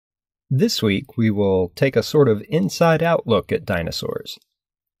This week, we will take a sort of inside-out look at dinosaurs.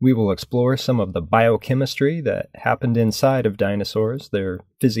 We will explore some of the biochemistry that happened inside of dinosaurs, their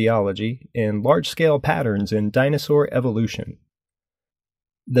physiology, and large-scale patterns in dinosaur evolution.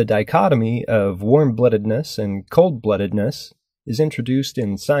 The dichotomy of warm-bloodedness and cold-bloodedness is introduced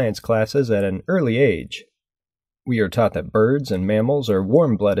in science classes at an early age. We are taught that birds and mammals are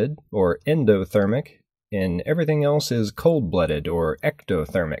warm-blooded, or endothermic, and everything else is cold-blooded, or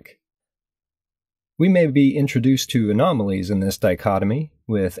ectothermic. We may be introduced to anomalies in this dichotomy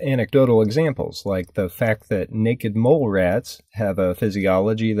with anecdotal examples like the fact that naked mole rats have a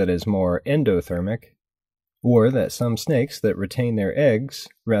physiology that is more endothermic, or that some snakes that retain their eggs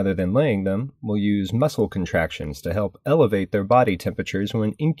rather than laying them will use muscle contractions to help elevate their body temperatures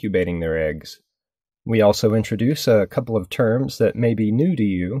when incubating their eggs. We also introduce a couple of terms that may be new to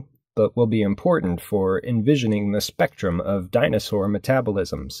you, but will be important for envisioning the spectrum of dinosaur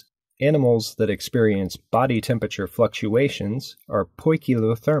metabolisms. Animals that experience body temperature fluctuations are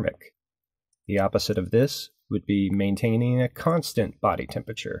poikilothermic. The opposite of this would be maintaining a constant body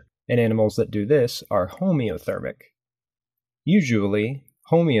temperature, and animals that do this are homeothermic. Usually,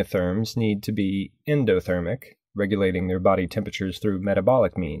 homeotherms need to be endothermic, regulating their body temperatures through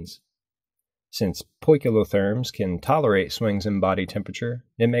metabolic means. Since poikilotherms can tolerate swings in body temperature,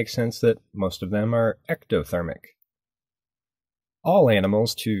 it makes sense that most of them are ectothermic. All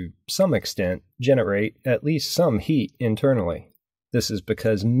animals, to some extent, generate at least some heat internally. This is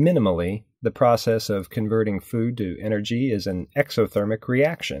because minimally, the process of converting food to energy is an exothermic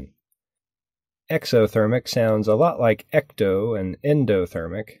reaction. Exothermic sounds a lot like ecto and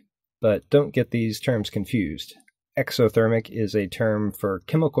endothermic, but don't get these terms confused. Exothermic is a term for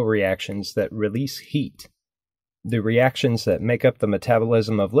chemical reactions that release heat. The reactions that make up the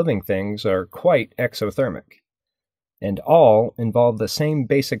metabolism of living things are quite exothermic, and all involve the same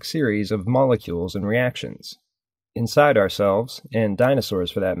basic series of molecules and reactions. Inside ourselves, and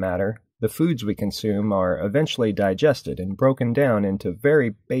dinosaurs for that matter, the foods we consume are eventually digested and broken down into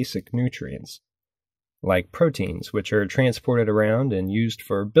very basic nutrients, like proteins, which are transported around and used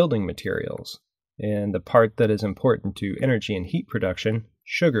for building materials, and the part that is important to energy and heat production,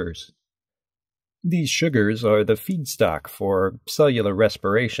 sugars. These sugars are the feedstock for cellular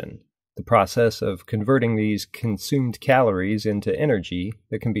respiration, the process of converting these consumed calories into energy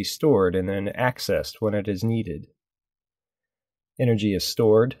that can be stored and then accessed when it is needed. Energy is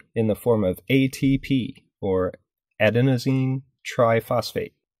stored in the form of ATP, or adenosine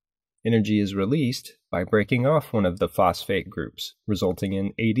triphosphate. Energy is released by breaking off one of the phosphate groups, resulting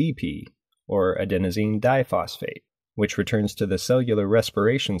in ADP, or adenosine diphosphate, which returns to the cellular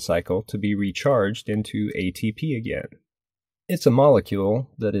respiration cycle to be recharged into ATP again. It's a molecule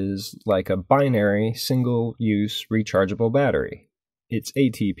that is like a binary, single-use rechargeable battery. It's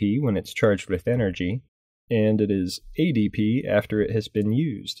ATP when it's charged with energy, and it is ADP after it has been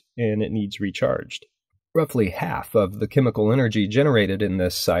used, and it needs recharged. Roughly half of the chemical energy generated in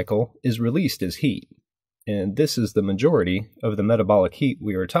this cycle is released as heat, and this is the majority of the metabolic heat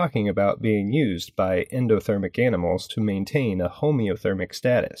we are talking about being used by endothermic animals to maintain a homeothermic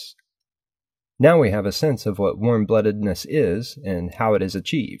status. Now we have a sense of what warm-bloodedness is and how it is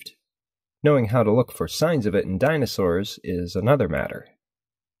achieved. Knowing how to look for signs of it in dinosaurs is another matter.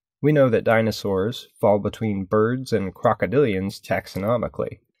 We know that dinosaurs fall between birds and crocodilians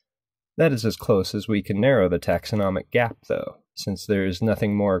taxonomically. That is as close as we can narrow the taxonomic gap, though, since there is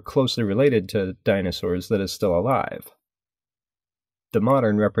nothing more closely related to dinosaurs that is still alive. The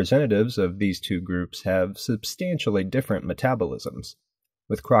modern representatives of these two groups have substantially different metabolisms,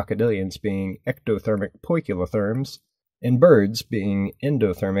 with crocodilians being ectothermic poikilotherms, and birds being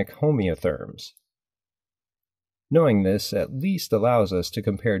endothermic homeotherms. Knowing this at least allows us to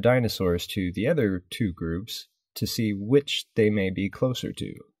compare dinosaurs to the other two groups to see which they may be closer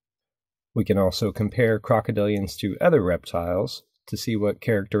to. We can also compare crocodilians to other reptiles to see what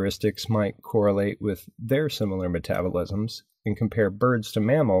characteristics might correlate with their similar metabolisms, and compare birds to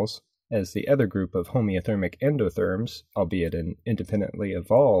mammals as the other group of homeothermic endotherms, albeit an independently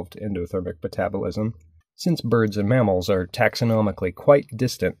evolved endothermic metabolism, since birds and mammals are taxonomically quite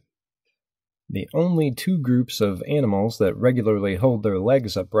distant. The only two groups of animals that regularly hold their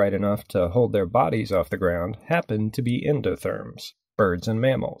legs upright enough to hold their bodies off the ground happen to be endotherms, birds and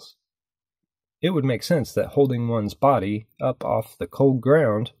mammals. It would make sense that holding one's body up off the cold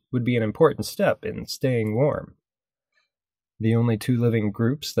ground would be an important step in staying warm. The only two living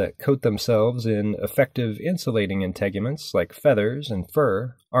groups that coat themselves in effective insulating integuments like feathers and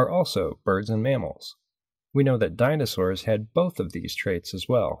fur are also birds and mammals. We know that dinosaurs had both of these traits as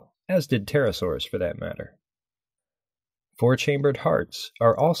well, as did pterosaurs for that matter. Four-chambered hearts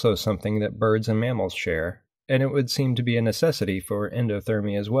are also something that birds and mammals share, and it would seem to be a necessity for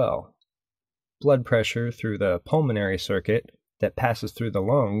endothermy as well. Blood pressure through the pulmonary circuit that passes through the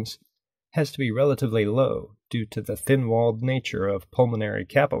lungs has to be relatively low due to the thin-walled nature of pulmonary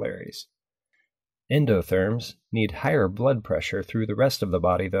capillaries. Endotherms need higher blood pressure through the rest of the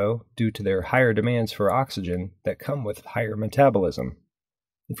body, though, due to their higher demands for oxygen that come with higher metabolism.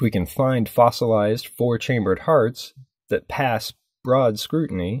 If we can find fossilized four-chambered hearts that pass broad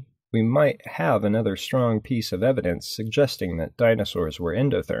scrutiny, we might have another strong piece of evidence suggesting that dinosaurs were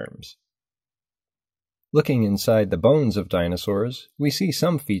endotherms. Looking inside the bones of dinosaurs, we see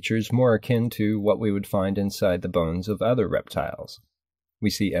some features more akin to what we would find inside the bones of other reptiles. We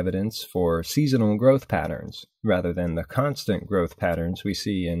see evidence for seasonal growth patterns, rather than the constant growth patterns we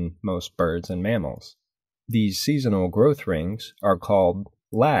see in most birds and mammals. These seasonal growth rings are called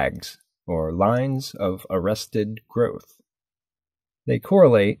lags, or lines of arrested growth. They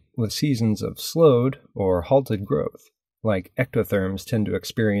correlate with seasons of slowed or halted growth, like ectotherms tend to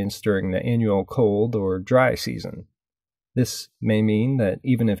experience during the annual cold or dry season. This may mean that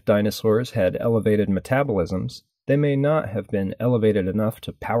even if dinosaurs had elevated metabolisms, they may not have been elevated enough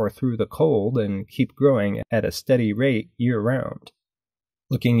to power through the cold and keep growing at a steady rate year-round.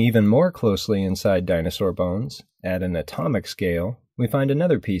 Looking even more closely inside dinosaur bones, at an atomic scale, we find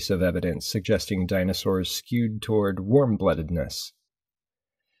another piece of evidence suggesting dinosaurs skewed toward warm-bloodedness.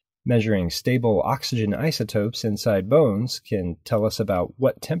 Measuring stable oxygen isotopes inside bones can tell us about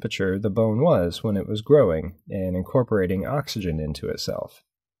what temperature the bone was when it was growing and incorporating oxygen into itself.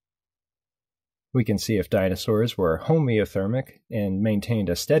 We can see if dinosaurs were homeothermic and maintained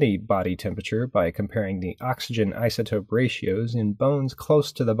a steady body temperature by comparing the oxygen isotope ratios in bones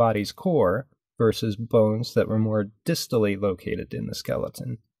close to the body's core versus bones that were more distally located in the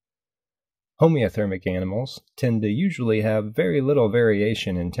skeleton. Homeothermic animals tend to usually have very little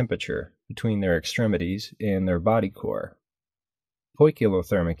variation in temperature between their extremities and their body core.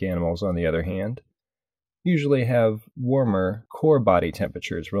 Poikilothermic animals, on the other hand, usually have warmer core body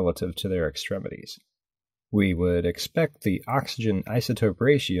temperatures relative to their extremities. We would expect the oxygen isotope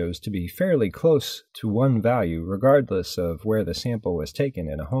ratios to be fairly close to one value regardless of where the sample was taken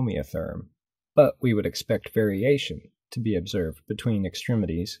in a homeotherm, but we would expect variation to be observed between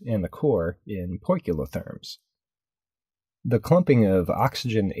extremities and the core in poikilotherms. The clumping of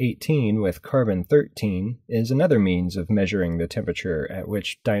oxygen-18 with carbon-13 is another means of measuring the temperature at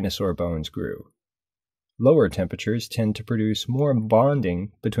which dinosaur bones grew. Lower temperatures tend to produce more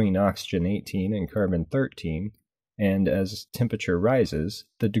bonding between oxygen-18 and carbon-13, and as temperature rises,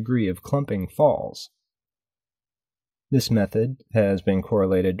 the degree of clumping falls. This method has been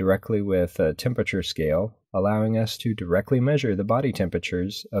correlated directly with a temperature scale, allowing us to directly measure the body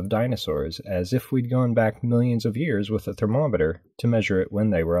temperatures of dinosaurs as if we'd gone back millions of years with a thermometer to measure it when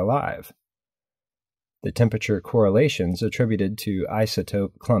they were alive. The temperature correlations attributed to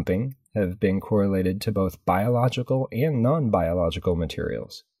isotope clumping have been correlated to both biological and non-biological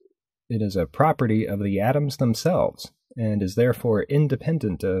materials. It is a property of the atoms themselves, and is therefore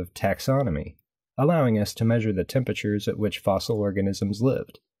independent of taxonomy, allowing us to measure the temperatures at which fossil organisms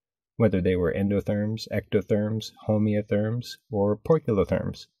lived, whether they were endotherms, ectotherms, homeotherms, or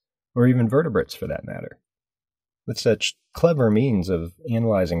poikilotherms, or even vertebrates for that matter. With such clever means of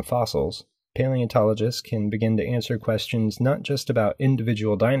analyzing fossils, paleontologists can begin to answer questions not just about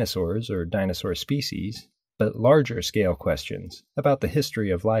individual dinosaurs or dinosaur species, but larger-scale questions about the history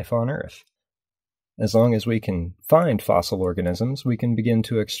of life on Earth. As long as we can find fossil organisms, we can begin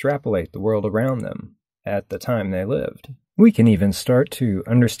to extrapolate the world around them at the time they lived. We can even start to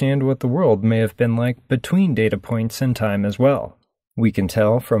understand what the world may have been like between data points in time as well. We can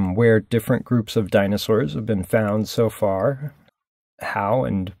tell from where different groups of dinosaurs have been found so far, how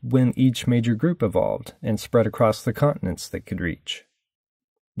and when each major group evolved and spread across the continents they could reach.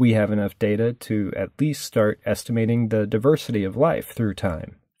 We have enough data to at least start estimating the diversity of life through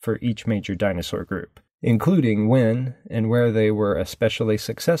time for each major dinosaur group, including when and where they were especially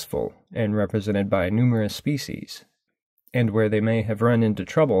successful and represented by numerous species, and where they may have run into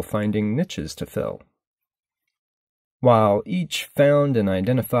trouble finding niches to fill. While each found and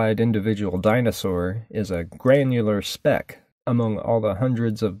identified individual dinosaur is a granular speck among all the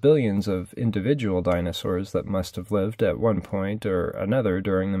hundreds of billions of individual dinosaurs that must have lived at one point or another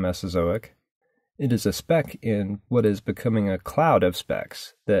during the Mesozoic, it is a speck in what is becoming a cloud of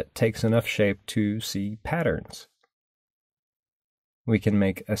specks that takes enough shape to see patterns. We can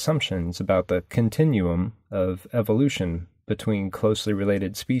make assumptions about the continuum of evolution between closely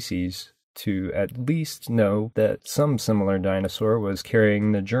related species to at least know that some similar dinosaur was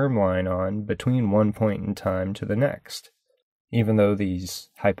carrying the germline on between one point in time to the next. Even though these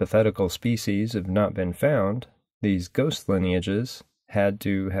hypothetical species have not been found, these ghost lineages had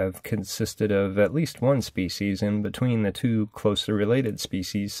to have consisted of at least one species in between the two closely related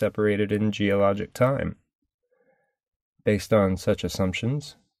species separated in geologic time. Based on such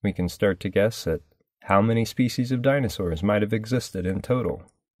assumptions, we can start to guess at how many species of dinosaurs might have existed in total,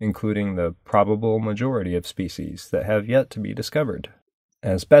 including the probable majority of species that have yet to be discovered.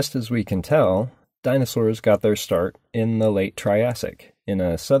 As best as we can tell, dinosaurs got their start in the late Triassic, in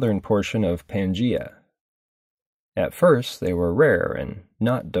a southern portion of Pangaea. At first, they were rare and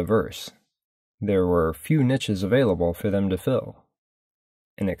not diverse. There were few niches available for them to fill.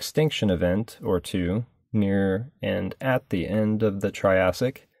 An extinction event or two, near and at the end of the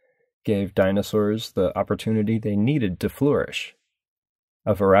Triassic, gave dinosaurs the opportunity they needed to flourish.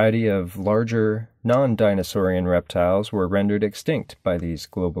 A variety of larger, non-dinosaurian reptiles were rendered extinct by these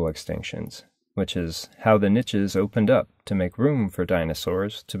global extinctions, which is how the niches opened up to make room for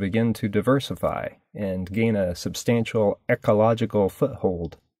dinosaurs to begin to diversify and gain a substantial ecological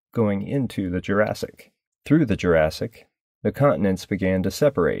foothold going into the Jurassic. Through the Jurassic, the continents began to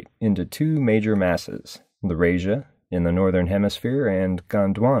separate into two major masses, Laurasia in the northern hemisphere and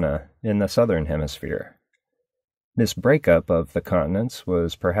Gondwana in the southern hemisphere. This breakup of the continents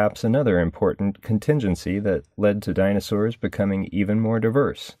was perhaps another important contingency that led to dinosaurs becoming even more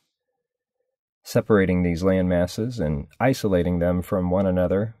diverse. Separating these land masses and isolating them from one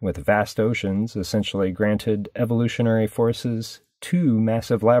another with vast oceans essentially granted evolutionary forces two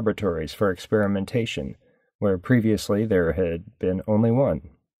massive laboratories for experimentation, where previously there had been only one.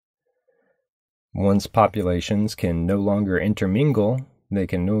 Once populations can no longer intermingle, they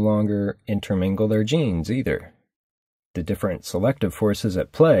can no longer intermingle their genes either. The different selective forces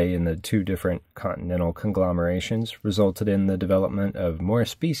at play in the two different continental conglomerations resulted in the development of more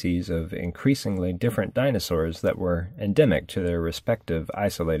species of increasingly different dinosaurs that were endemic to their respective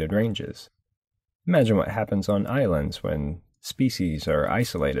isolated ranges. Imagine what happens on islands when species are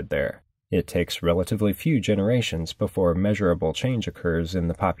isolated there. It takes relatively few generations before measurable change occurs in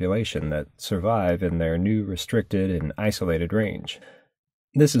the population that survive in their new restricted and isolated range.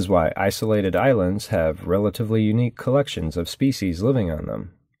 This is why isolated islands have relatively unique collections of species living on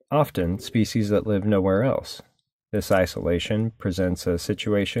them, often species that live nowhere else. This isolation presents a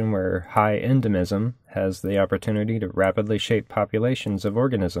situation where high endemism has the opportunity to rapidly shape populations of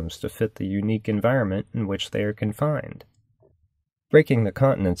organisms to fit the unique environment in which they are confined. Breaking the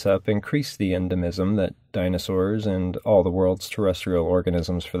continents up increased the endemism that dinosaurs and all the world's terrestrial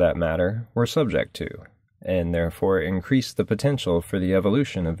organisms for that matter were subject to, and therefore increased the potential for the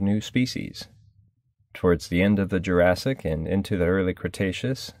evolution of new species. Towards the end of the Jurassic and into the early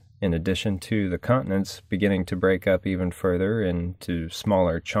Cretaceous, in addition to the continents beginning to break up even further into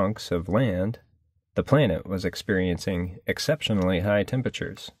smaller chunks of land, the planet was experiencing exceptionally high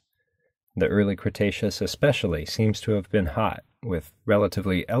temperatures. The early Cretaceous especially seems to have been hot, with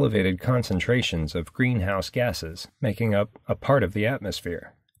relatively elevated concentrations of greenhouse gases making up a part of the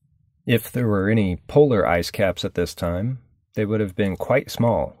atmosphere. If there were any polar ice caps at this time, they would have been quite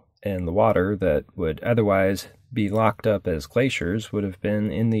small, and the water that would otherwise be locked up as glaciers would have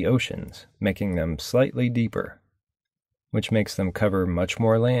been in the oceans, making them slightly deeper, which makes them cover much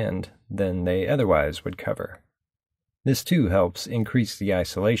more land than they otherwise would cover. This too helps increase the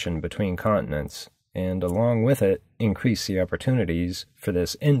isolation between continents, and along with it, increase the opportunities for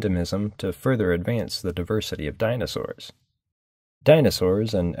this endemism to further advance the diversity of dinosaurs.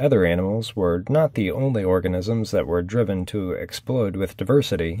 Dinosaurs and other animals were not the only organisms that were driven to explode with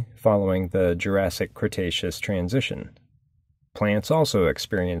diversity following the Jurassic-Cretaceous transition. Plants also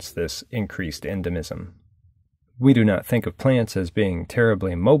experienced this increased endemism. We do not think of plants as being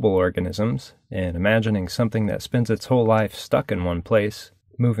terribly mobile organisms, and imagining something that spends its whole life stuck in one place,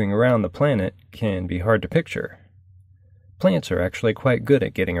 moving around the planet, can be hard to picture. Plants are actually quite good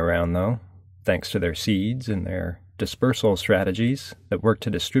at getting around, though, thanks to their seeds and their dispersal strategies that work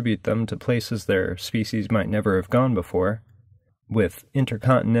to distribute them to places their species might never have gone before. With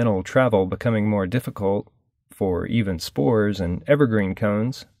intercontinental travel becoming more difficult for even spores and evergreen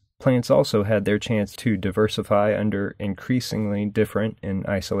cones, plants also had their chance to diversify under increasingly different and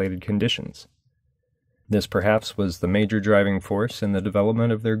isolated conditions. This perhaps was the major driving force in the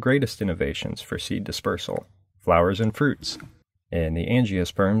development of their greatest innovations for seed dispersal, flowers and fruits, and the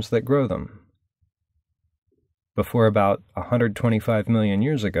angiosperms that grow them. Before about 125 million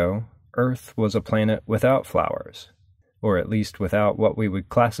years ago, Earth was a planet without flowers, or at least without what we would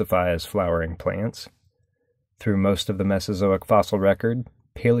classify as flowering plants. Through most of the Mesozoic fossil record,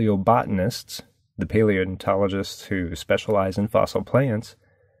 paleobotanists, the paleontologists who specialize in fossil plants,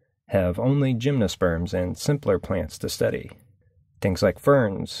 have only gymnosperms and simpler plants to study. Things like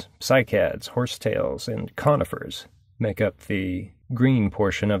ferns, cycads, horsetails, and conifers make up the green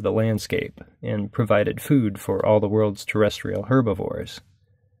portion of the landscape and provided food for all the world's terrestrial herbivores.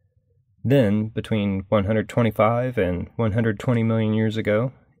 Then, between 125 and 120 million years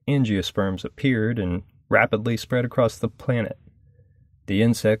ago, angiosperms appeared and rapidly spread across the planet. The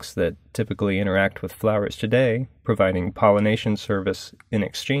insects that typically interact with flowers today, providing pollination service in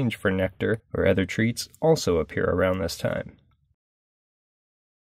exchange for nectar or other treats, also appear around this time.